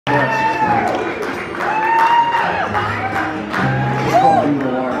I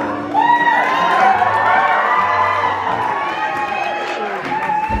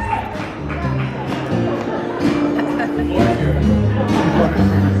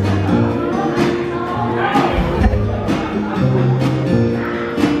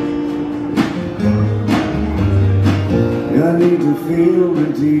need to feel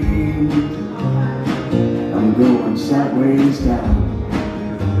redeemed. I'm going sideways down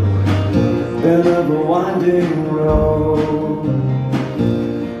bend of a winding road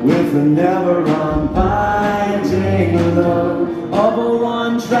with a never unbinding load of a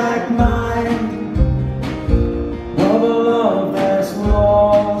one-track mind, of a love that's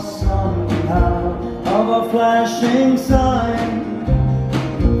lost somehow, of a flashing sign.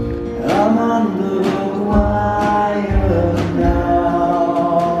 I'm under the wire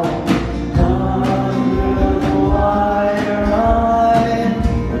now, under the wire. I'm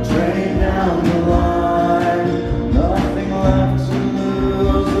a train down the line, nothing left to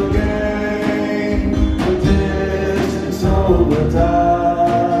lose again, the distance over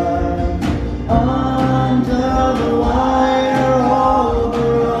time. Under the wire, over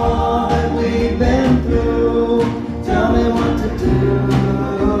all that we've been through. Tell me what to do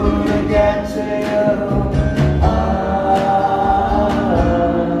to get to you.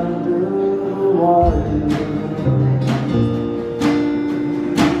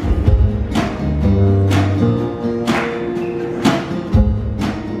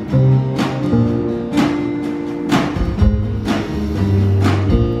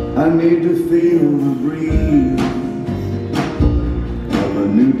 I need to feel the breeze of a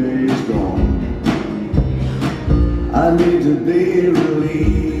new day's dawn. I need to be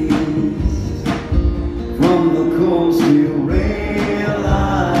released from the cold steel rail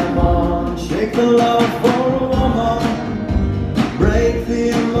I'm on. Shake the love for a woman, break the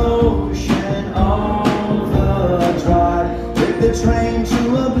emotion overdrive, take the train to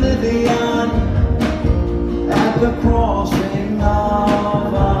oblivion at the crossing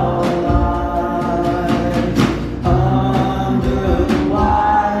of our lives. Under the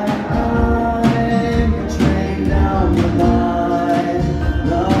wire, I'm a train down the line,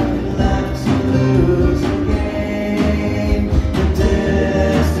 nothing left to lose again, the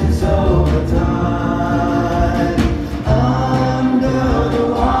distance over time. Under the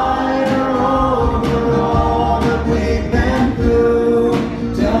wire, over all that we've been through.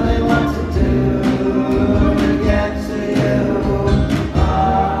 Tell me what to do to get to you.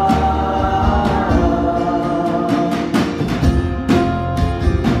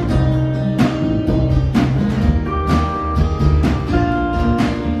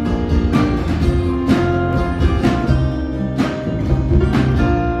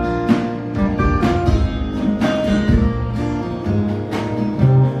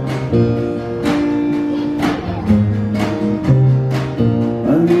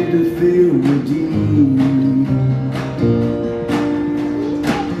 I need to feel redeemed.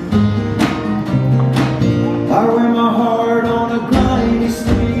 I wear my heart on a grimy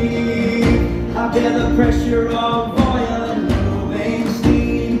sleeve. I bear the pressure of oil and moving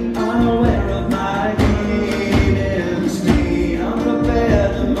steam. I'm aware of my gaining steam. I'm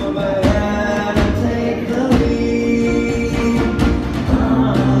prepared to move ahead and take the lead.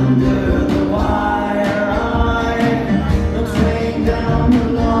 Under the wire, I'm a train down the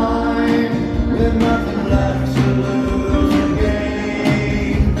line, with nothing left to lose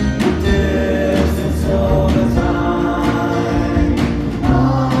again, the distance over time.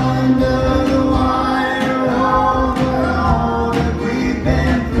 Under the wire, over all that we've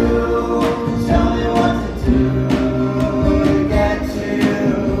been through. Tell me what to do to get to you.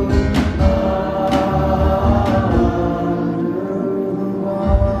 Under the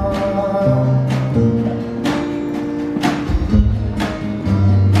wire.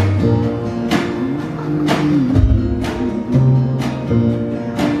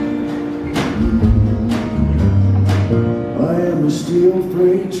 I am a steel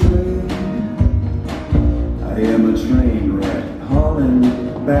freight train. I am a train wreck hauling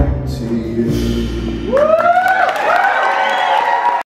back to you.